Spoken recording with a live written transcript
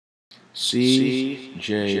CJD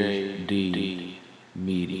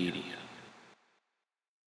Media.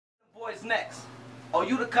 Boys next. Oh,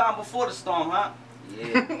 you the calm before the storm, huh?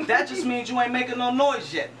 Yeah. That just means you ain't making no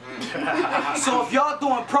noise yet. So if y'all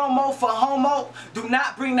doing promo for Homo, do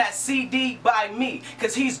not bring that CD by me,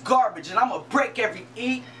 cause he's garbage and I'ma break every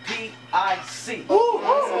EPIC.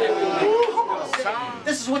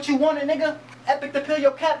 This is what you wanted, nigga? Epic to peel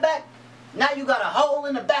your cap back? Now you got a hole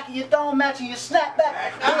in the back of your dome matching your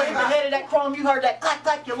snapback. Bullet hit the head of that chrome, you heard that clack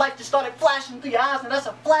clack, your life just started flashing through your eyes, and that's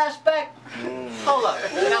a flashback. Hold up.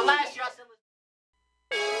 Now last year I said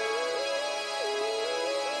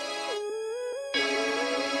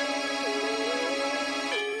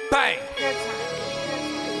bang!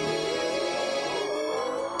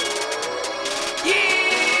 Yeah!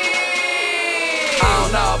 I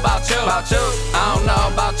don't know about you, I don't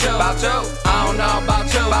know about you, I don't know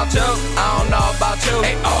about you, I don't know about you.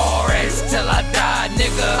 Hey, orange till I die,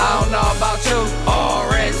 nigga. I don't know about you,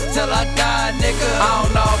 orange till I die, nigga. I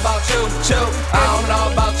don't know about you, I don't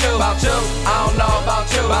know about you, I don't know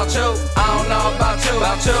about you, I don't know about you,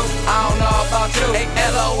 I don't know about you. Hey,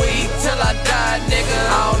 LOE till I die, nigga.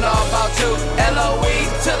 I don't know about you, LOE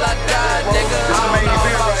till I die, nigga. I don't know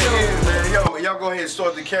about you. Y'all go ahead and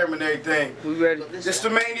start the camera and everything. We ready? This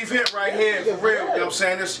the main event right here, for real, you know what I'm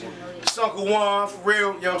saying? This is Uncle Juan, for real, you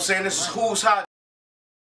know what I'm saying? This is Who's Hot.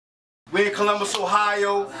 We in Columbus,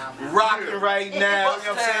 Ohio, rocking right now, you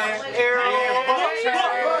know what I'm saying?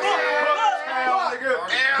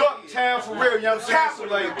 Bucktown, for real, you know what I'm saying? So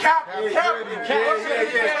like,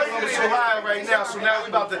 Columbus, Ohio right now. So now we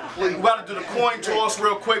about to do the coin toss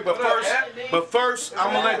real quick, but first,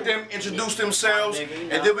 I'm gonna let them introduce themselves, and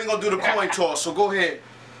then we're gonna do the coin toss. So go ahead.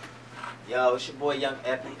 yo, it's your boy Young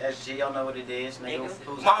Epic SG, y'all know what it is, nigga.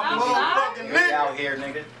 Who's My motherfucking we nigga. out here,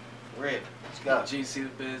 nigga. Real. Let's go. GC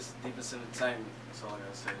the BIZ, Deepest Entertainment. That's all I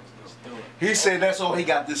gotta say. Let's do it. He said that's all he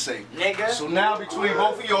got to say. Nigga. So now between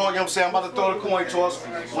both of y'all, you know what I'm saying, I'm about to throw the coin toss.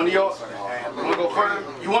 One of y'all, you wanna go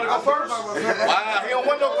first? You wanna go first? Wow, he don't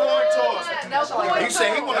want no coin toss. He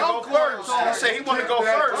said he wanna go first. He said he wanna go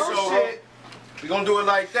first, so we gonna do it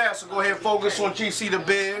like that. So go ahead and focus on GC the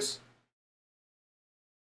BIZ.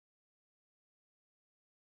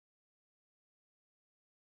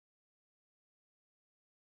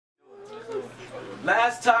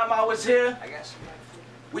 Last time I was here,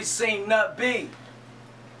 we seen Nut B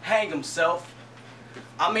hang himself.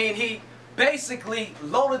 I mean, he basically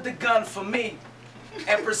loaded the gun for me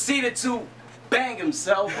and proceeded to bang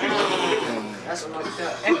himself.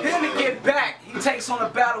 And then to get back, he takes on a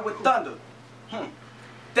battle with Thunder.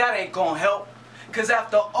 That ain't gonna help, cause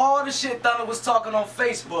after all the shit Thunder was talking on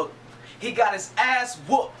Facebook, he got his ass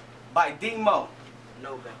whooped by D-Mo,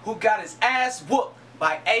 who got his ass whooped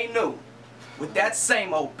by A-New with that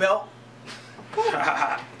same old belt.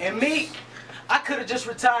 And me, I could have just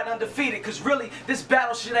retired undefeated, cause really this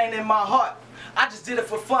battle shit ain't in my heart. I just did it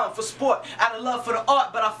for fun, for sport, out of love for the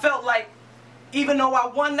art, but I felt like even though I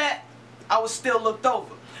won that, I was still looked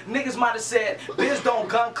over. Niggas might have said, Biz don't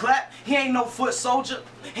gun clap, he ain't no foot soldier.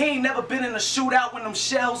 He ain't never been in a shootout when them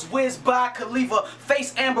shells whizzed by, could leave a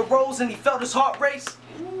face Amber Rose and he felt his heart race.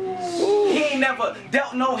 He ain't never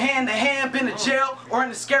dealt no hand-to-hand, been to jail, or in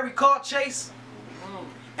a scary car chase.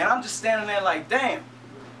 And I'm just standing there like, damn,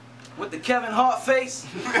 with the Kevin Hart face.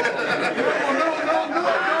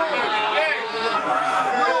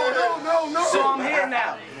 So I'm here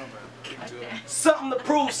now. Something to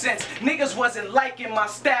prove, since niggas wasn't liking my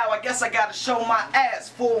style. I guess I gotta show my ass.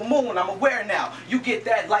 Full moon, I'm aware now. You get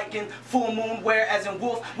that liking, full moon wear as in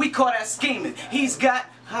wolf. We call that scheming. He's got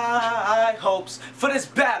high hopes for this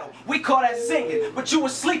battle. We call that singing, but you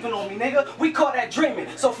was sleeping on me, nigga. We call that dreaming.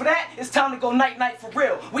 So for that, it's time to go night night for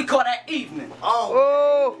real. We call that evening.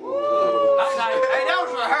 Oh. Hey, that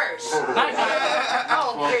was rehearsed. I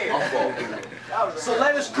don't care. So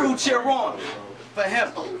let his crew cheer on for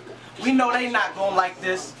him. We know they not gonna like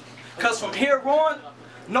this, cause from here on,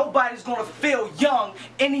 nobody's gonna feel young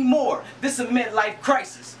anymore. This a midlife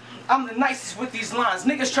crisis. I'm the nicest with these lines.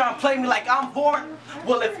 Niggas try and play me like I'm born.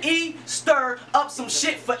 Well, if E stir up some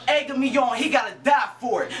shit for egging me on, he gotta die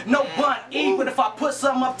for it. No bun E, but if I put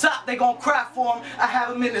something up top, they gon' cry for him. I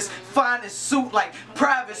have him in this finest suit like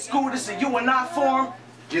private school. This a you and I for him.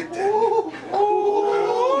 Get that.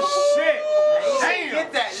 Ooh, shit. Damn.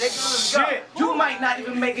 Get that, nigga. Shit, you might not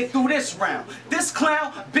even make it through this round. This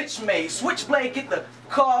clown, bitch made. Switchblade get the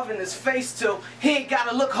carve in his face till he ain't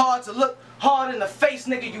gotta look hard to look hard in the face,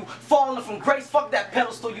 nigga. You falling from grace. Fuck that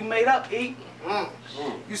pedestal you made up, E.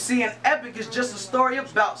 You see, an epic is just a story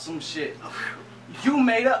about some shit you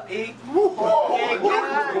made up, E. Get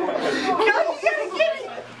it.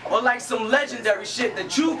 Or like some legendary shit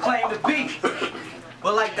that you claim to be.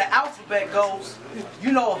 But like the alphabet goes,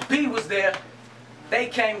 you know if B was there, they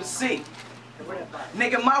came to see.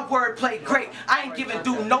 Nigga, my word played great. I ain't giving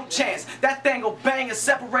dude no chance. That thing will bang and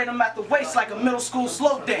separate him at the waist like a middle school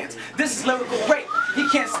slow dance. This is lyrical rape. He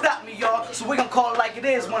can't stop me, y'all. So we gonna call it like it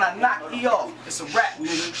is when I knock E off. It's a rap,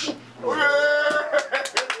 nigga.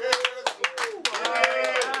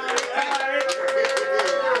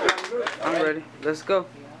 I'm ready. Let's go.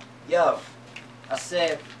 Yo, I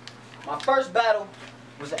said, my first battle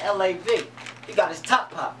was an LAV. He got his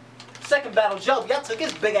top pop. Second battle, Joby, I took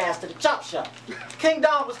his big ass to the chop shop. King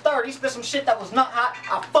Don was third. He spit some shit that was not hot.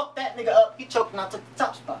 I fucked that nigga up. He choked and I took the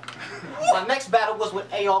top spot. My next battle was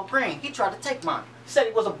with A.R. Green. He tried to take mine. Said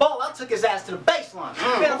he was a baller. I took his ass to the baseline.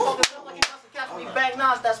 Been fucking up like he must have catch me bag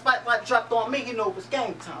nines. That spotlight dropped on me. He knew it was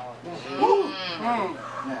game time.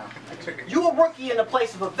 Now, you a rookie in the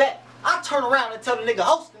place of a vet. I turn around and tell the nigga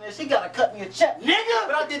hosting this, he gotta cut me a check. Nigga!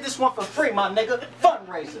 But I did this one for free, my nigga.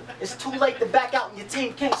 Fundraiser. It's too late to back out and your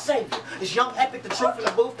team can't save you. It's young epic, the truth in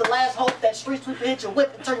the booth, the last hope, that street sweeper hit your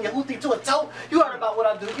whip and turn your hoopty to a toe. You heard about what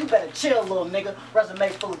I do, you better chill, little nigga. Resume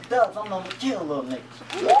full of dubs, I'm known to kill little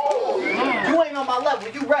niggas. You ain't on my level,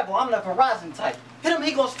 you rebel, I'm the Verizon type. Hit him,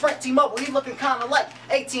 he gon' sprint T-Mobile, he looking kinda like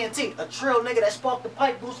AT&T. A trill nigga that sparked the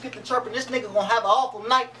pipe, boost get the chirping, this nigga gon' have an awful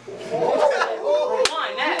night.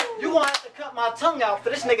 Rewind that. You gon' have to cut my tongue out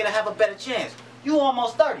for this nigga to have a better chance. You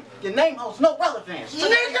almost 30. Your name holds no relevance.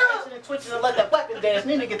 Nigga! And twitching and let that weapon dance.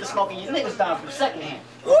 Need to get the smoking. Your niggas down from secondhand.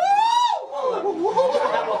 Woo! Now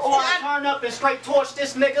before I turn up and straight torch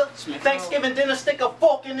this nigga, Thanksgiving dinner stick a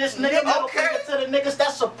fork in this nigga. Middle finger to the niggas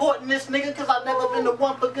that's supporting this nigga, cause I never been the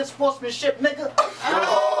one for good sportsmanship, nigga. I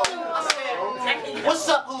said, what's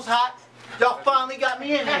up, who's hot? Y'all finally got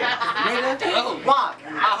me in here. Nigga, why?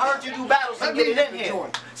 I heard you do battles and get it in here.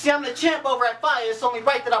 See, I'm the champ over at Fire. It's only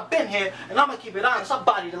right that I've been here, and I'm gonna keep it honest. I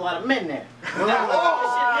bodied a lot of men there.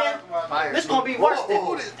 Now, this gonna be worse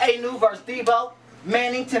than A New versus Debo,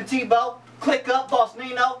 Manning, Tim Tebow, Click Up, Boss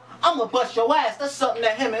Nino. I'ma bust your ass. That's something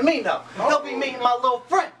that him and me know. He'll be meeting my little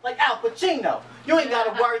friend like Al Pacino. You ain't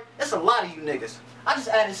gotta worry. It's a lot of you niggas. I just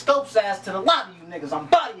added Scope's ass to the lot of you niggas. I'm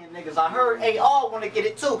bodying niggas. I heard AR wanna get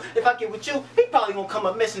it too. If I get with you, he probably gonna come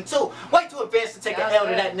up missing too. Wait to advance to take an L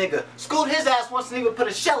to that nigga. Schooled his ass once and even put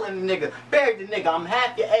a shell in the nigga. Buried the nigga. I'm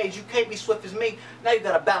half your age. You can't be swift as me. Now you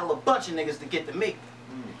gotta battle a bunch of niggas to get to me.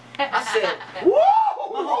 I said, woo!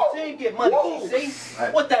 My whole team get money,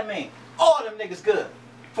 GC. What that mean? All them niggas good.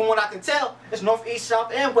 From what I can tell, it's North, East,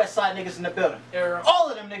 South, and West Side niggas in the building. All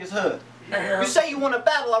of them niggas hood. You say you want to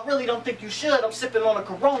battle, I really don't think you should. I'm sipping on a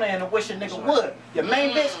Corona and I wish a nigga would. Your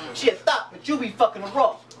main bitch, she a thought, but you be fucking a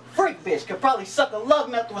raw. Freak bitch, could probably suck a lug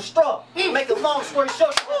nut through a straw. Make a long story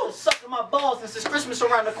short, she been sucking my balls, and since Christmas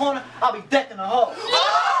around the corner, I'll be decking the hole.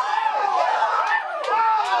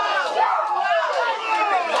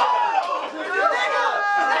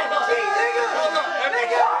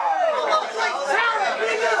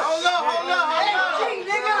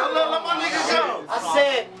 I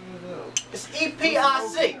said, it's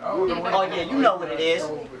EPIC. Oh yeah, you know what it is.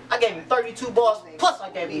 I gave him 32 balls, plus I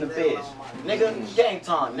gave him the biz. Nigga, game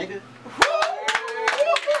time, nigga.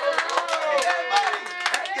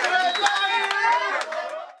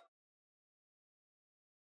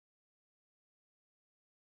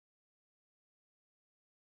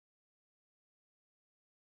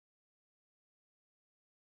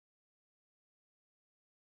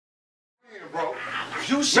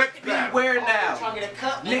 You should beware now.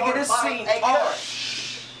 Nigga, this scene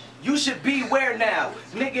ours. You should beware now.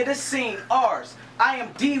 Nigga, this scene ours. I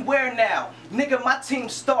am D-ware now. Nigga, my team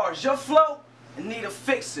stars. Your flow, in need of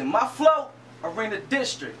fixing. My flow, Arena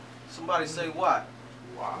District. Somebody say why?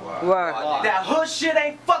 Why? That hood shit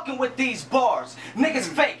ain't fucking with these bars. Niggas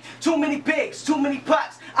fake. Too many bigs, too many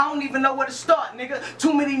pots. I don't even know where to start, nigga.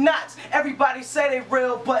 Too many knots. Everybody say they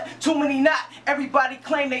real, but too many not. Everybody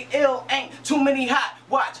claim they ill, ain't too many hot.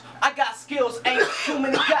 Watch, I got skills, ain't too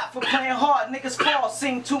many got for playing hard. Niggas fall,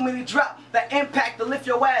 sing too many drop. That impact to lift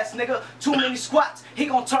your ass, nigga. Too many squats. He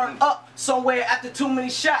gon' turn up somewhere after too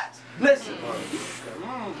many shots. Listen,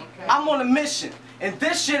 I'm on a mission. And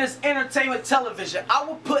this shit is entertainment television. I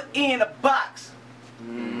will put E in a box.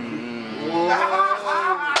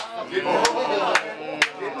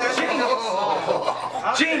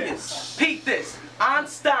 Genius. Peep this.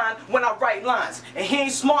 Einstein when I write lines. And he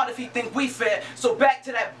ain't smart if he think we fair. So back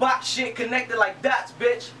to that box shit connected like dots,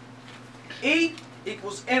 bitch. E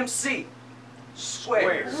equals MC.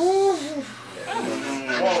 Squares.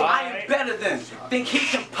 I am better than. Think he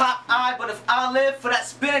can pop I, but if I live for that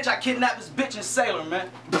spinach, I kidnap his bitch and sailor, man.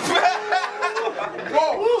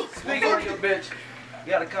 Whoa! Speaking of your bitch,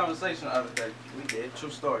 We had a conversation the other day. We did. True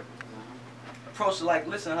story. Approached her like,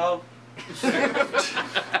 listen, ho.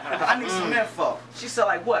 I need some info. She said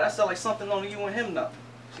like, what? I said like something only you and him know.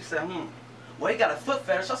 She said, well, he got a foot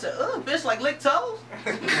fetish. I said, bitch, like lick toes?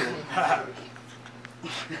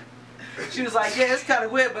 She was like, yeah, it's kind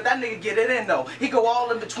of weird, but that nigga get it in though. He go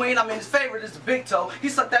all in between. I mean, his favorite is the big toe. He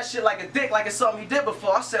sucked that shit like a dick, like it's something he did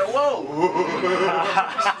before. I said, whoa.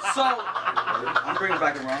 So, I'm bringing it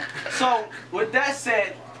back around. So, with that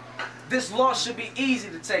said, this loss should be easy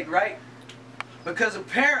to take, right? Because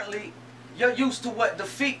apparently, you're used to what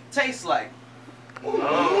defeat tastes like. All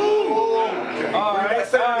right,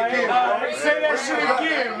 say that shit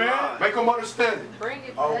again, man. Make them understand it. Bring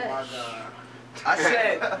it back. Oh my God. I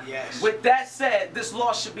said, Yes. with that said, this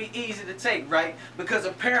loss should be easy to take, right? Because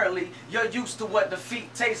apparently, you're used to what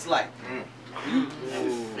defeat tastes like.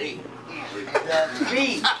 Defeat.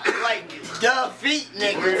 Defeat. Like, defeat,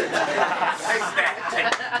 nigga.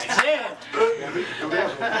 Damn.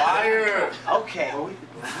 Fire. Okay.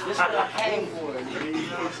 This is what I came for,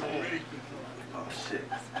 nigga. Oh, shit.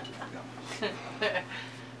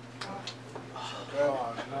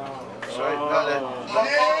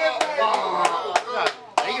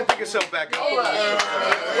 You can pick yourself back up. You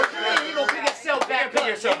gonna pick yourself back up? Pick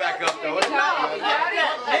yourself back up, though.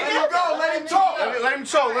 There you go. Let him talk. Let him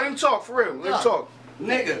talk. Let him talk, for real. Let him talk.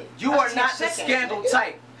 Nigga, you are not the scandal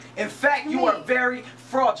type. In fact, you are very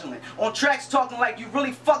fraudulent. On tracks talking like you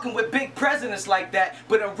really fucking with big presidents like that,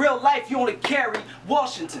 but in real life you only carry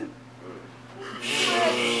Washington.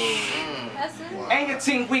 That's it. And your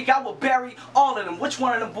team weak, I will bury all of them. Which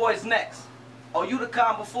one of them boys next? Oh, you the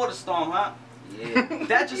calm before the storm, huh? Yeah.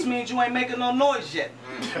 That just means you ain't making no noise yet.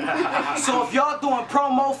 So if y'all doing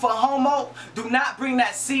promo for Homo, do not bring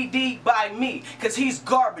that CD by me, cause he's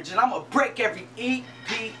garbage and I'ma break every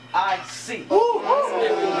EPIC. That's the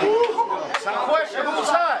question. Who's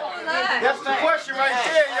hot? That's the question right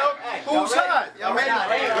there, yo. Who's hot? Y'all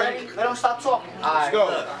ready? Let them stop talking. Let's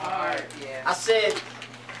go. I said,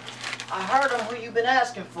 I heard him who you been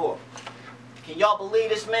asking for. Can y'all believe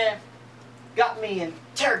this man? Got me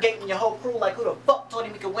interrogating your whole crew like who the fuck told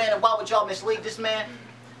him he could win and why would y'all mislead this man?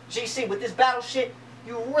 GC, with this battle shit,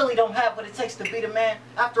 you really don't have what it takes to be the man.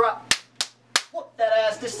 After I whoop that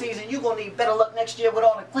ass this season, you gonna need better luck next year with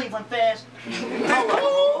all the Cleveland fans.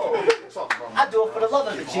 I do it for the love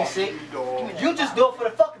of it, GC. You just do it for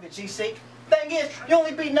the fuck of it, GC. Thing is, you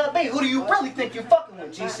only beat Nut B. Who do you really think you fucking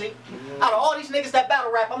with, GC? Out of all these niggas that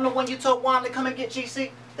battle rap, I'm the one you told Juan to come and get,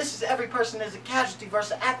 GC. This is every person is a casualty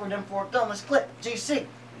versus an acronym for a gunless clip, GC.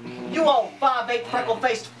 You old 5'8"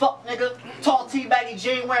 freckle-faced fuck nigga, tall teabaggy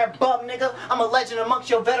jean wearing bum nigga. I'm a legend amongst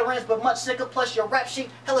your veterans, but much sicker. Plus your rap sheet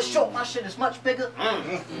hella short, my shit is much bigger.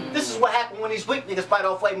 This is what happened when these weak niggas bite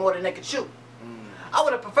off way more than they could chew. I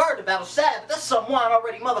would have preferred to battle Sad, but that's something Juan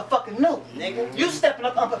already motherfucking knew, nigga. You stepping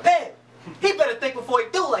up unprepared. He better think before he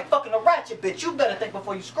do, like fucking a ratchet bitch. You better think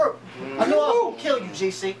before you screw. I knew I was gonna kill you,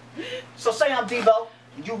 GC. So say I'm Debo,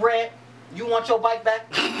 you Red, you want your bike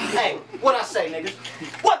back? Hey, what I say, niggas?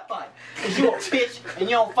 What fight? Cause you a bitch and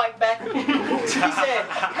you don't fight back? He said,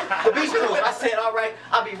 the Beast Boys. I said, alright,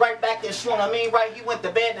 I'll be right back there swung. I mean, right, he went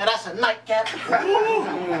to bed, now that's a nightcap.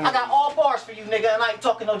 I got all bars for you, nigga, and I ain't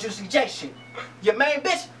talking no Juicy J shit. Your main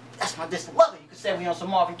bitch? That's my distant lover. You could say we on some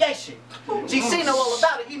Marvin Gaye shit. GC know all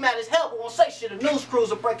about it. He mad as hell, but won't say shit. The news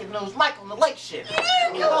crews are breaking news. Mike on the late shit.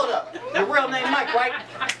 Hold up. Your real name Mike, right?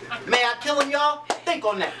 May I kill him, y'all? Think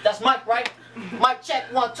on that. That's Mike, right? Mike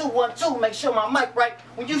check 1 2 1 2. Make sure my mic right.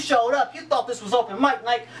 When you showed up, you thought this was open mic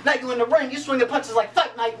night. Now you in the ring. You swinging punches like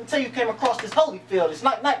fight night until you came across this Holyfield. It's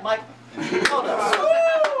night night, Mike. Hold up.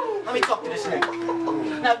 Let me talk to this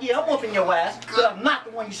nigga. Now, yeah, I'm whooping your ass, but I'm not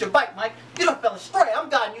the one you should bite, Mike. You done fell astray. I'm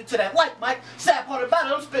guiding you to that light, Mike. Sad part about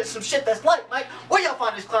it, I'm spitting some shit that's light, Mike. Where y'all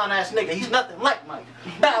find this clown ass nigga? He's nothing like Mike.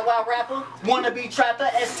 Bow wow rapper, wannabe trapper,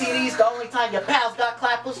 STDs, the only time your pals got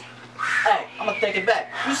clappers. Hey, I'ma take it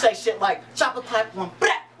back. You say shit like, chopper clap one, blah.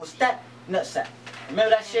 What's that? Nutsack.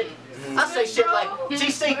 Remember that shit? I say shit like,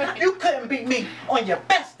 GC, you couldn't beat me on your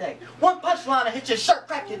best day. One punchline and hit your shirt,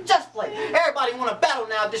 crack your chest plate. Everybody wanna battle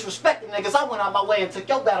now, disrespecting niggas. I went out my way and took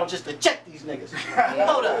your battle just to check these niggas.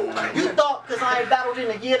 Hold up. You thought cause I ain't battled in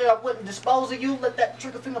a year that I wouldn't dispose of you, let that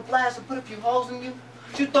trigger finger blast and put a few holes in you?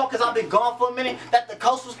 You thought cause I've been gone for a minute that the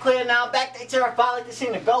coast was clear, now I'm back, they terrified like they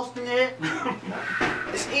seen a ghost in here?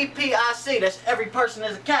 It's EPIC, that's every person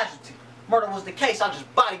is a casualty. Murder was the case, I just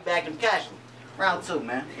body bagged him casually. Round 2,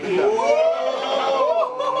 man. Niggas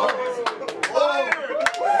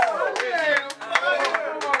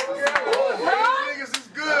is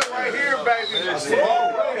good right here, baby.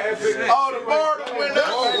 Oh, the bar went up.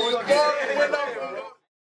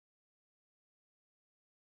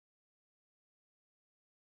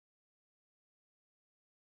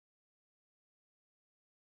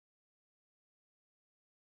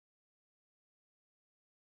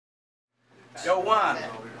 Yo, Juan,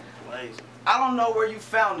 I don't know where you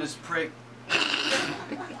found this prick,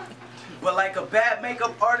 but like a bad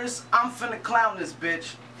makeup artist, I'm finna clown this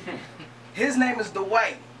bitch. His name is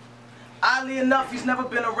Dwight. Oddly enough, he's never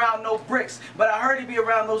been around no bricks, but I heard he be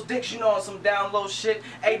around those dicks, you know, on some down low shit.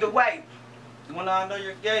 Hey, Dwight, you wanna know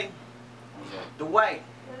you're gay? Dwight,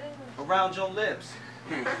 around your lips.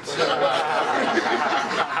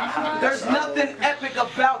 There's nothing epic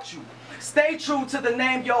about you. Stay true to the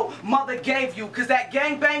name your mother gave you, cause that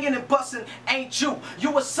gang banging and busting ain't you.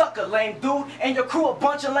 You a sucker, lame dude, and your crew a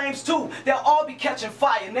bunch of lames too. They'll all be catching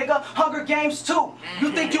fire, nigga. Hunger Games too.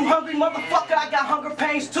 You think you hungry, motherfucker? I got hunger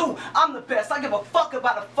pains too. I'm the best. I give a fuck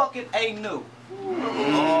about a fucking A-new.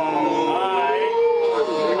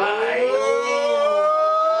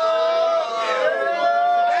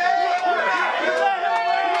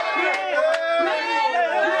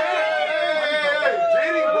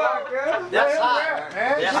 That's hot.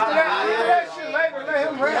 That's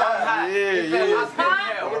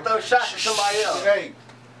hot. Throw shots at somebody else. Hey,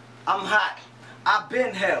 I'm hot. I've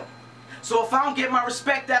been hell. So if I don't get my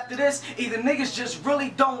respect after this, either niggas just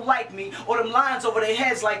really don't like me, or them lines over their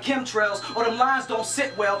heads like chemtrails, or them lines don't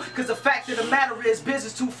sit well, cause the fact of the matter is BIZ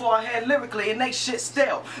is too far ahead lyrically and they shit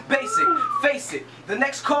stale. Basic, face it, the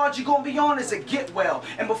next card you gonna be on is a get well.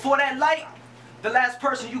 And before that light, the last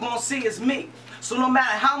person you gonna see is me. So no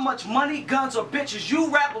matter how much money, guns, or bitches you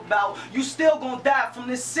rap about, you still gonna die from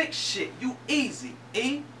this sick shit. You easy,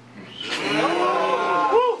 E? You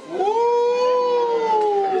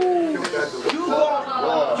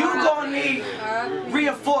gonna need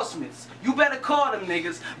reinforcements. You better call them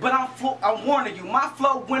niggas, but I'm warning you, my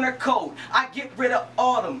flow winter cold. I get rid of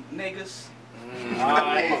all them niggas.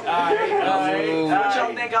 alright. What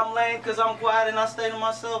y'all think I'm lame cause I'm quiet and I stay to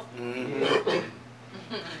myself?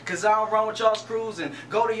 Cause I don't run with y'all's crews and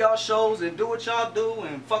go to y'all shows and do what y'all do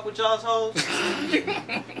and fuck with y'all's hoes?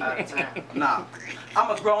 Nah,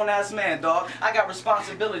 I'm a grown ass man, dog. I got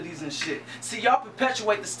responsibilities and shit. See, y'all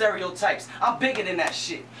perpetuate the stereotypes. I'm bigger than that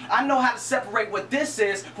shit. I know how to separate what this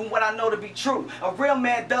is from what I know to be true. A real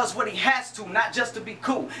man does what he has to, not just to be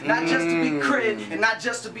cool, not just to be crib, and not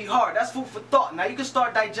just to be hard. That's food for thought. Now you can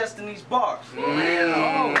start digesting these bars.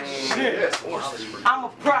 Oh, shit. I'm a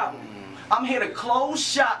problem. I'm here to close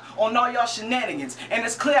shop on all y'all shenanigans. And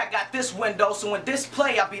it's clear I got this window, so when this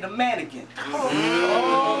play, I'll be the mannequin.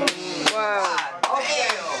 Wow.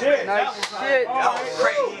 Shit. Nice shit. That was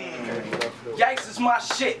crazy. Yikes is my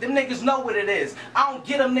shit. Them niggas know what it is. I don't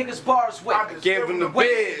get them niggas bars with. Give him the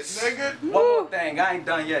biz, nigga. One more thing, I ain't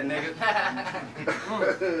done yet, nigga.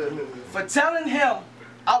 For telling him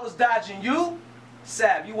I was dodging you,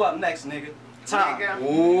 Sav, you up next, nigga. Time.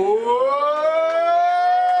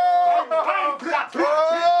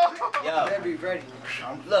 Yo, be ready.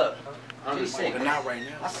 Look, GC, But not right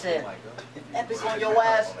now. I said, if Epic on your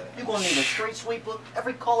ass, you gonna need a street sweeper,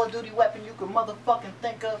 every Call of Duty weapon you can motherfucking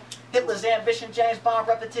think of, Hitler's ambition, James Bond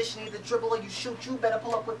repetition, either dribble or you shoot, you better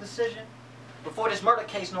pull up with precision. Before this murder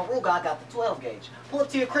case, no Ruger, I got the 12 gauge. Pull up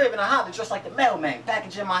to your crib in a Honda just like the mailman.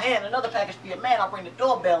 Package in my hand, another package for your man. I'll ring the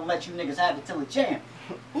doorbell and let you niggas have it till it jam.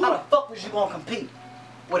 How the fuck was you gonna compete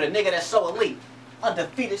with a nigga that's so elite?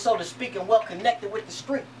 Undefeated, so to speak, and well connected with the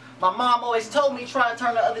street. My mom always told me try and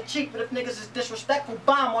turn the other cheek, but if niggas is disrespectful,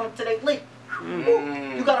 bomb on them till they leak.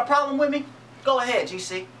 You got a problem with me? Go ahead,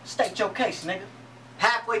 GC. State your case, nigga.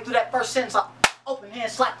 Halfway through that first sentence, I open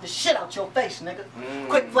hand slap the shit out your face, nigga.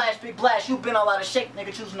 Quick flash, big blast, you been all out of shape,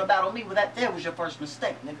 nigga. Choosing to battle me with that there was your first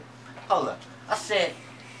mistake, nigga. Hold up. I said,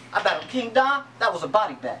 I battled King Don, that was a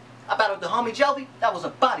body bag. I battled the homie Jelby, that was a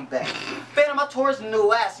body bag. Phantom, I tore his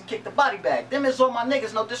new ass and kicked the body bag. Them is all my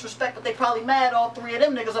niggas, no disrespect, but they probably mad all three of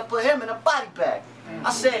them niggas. I put him in a body bag.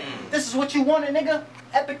 I said, this is what you wanted, nigga?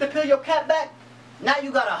 Epic to peel your cap back? Now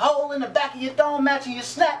you got a hole in the back of your dome matching your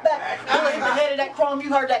snapback. Bullet hit the head of that chrome,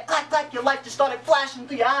 you heard that clack clack, your life just started flashing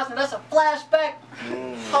through your eyes, and that's a flashback.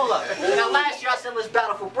 Hold up. Now last year I said let's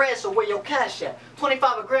battle for bread, so where your cash at?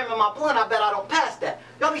 25 a gram in my blunt, I bet I don't pass that.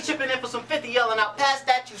 Y'all be chipping in for some 50 yelling out, past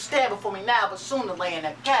that, you stand before me now, but soon to lay in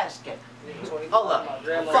that casket. Hold up. Fuck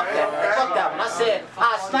that one. I said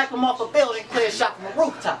I'd snipe him off a building, clear shot from a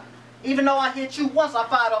rooftop. Even though I hit you once, I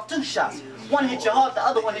fired off 2 shots. One hit your heart, the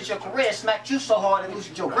other one hit your career. Smacked you so hard it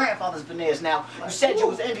loosened your grandfather's veneers. Now, you said you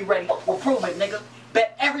was indie ready. Well, prove it, nigga.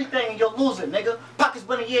 Bet everything and you'll lose it, nigga. Pockets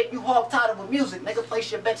bunny yet, you hog tied with music, nigga.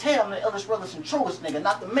 Place your bets here, I'm the illest, realest, and truest, nigga.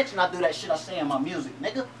 Not to mention I do that shit I say in my music,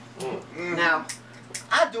 nigga. Now,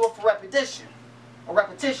 I do it for repetition. Or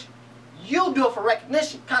repetition. You do it for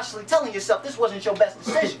recognition, constantly telling yourself this wasn't your best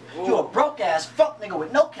decision. You a broke ass fuck nigga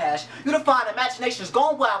with no cash. You define imagination's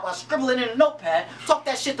gone wild while scribbling in a notepad. Talk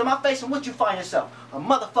that shit to my face and what you find yourself? A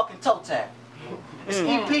motherfucking toe tag. It's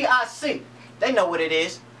EPIC. They know what it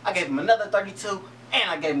is. I gave him another 32, and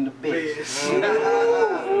I gave him the biz.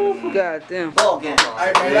 God damn. Ball game.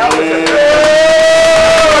 Hey, man, that was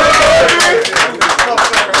a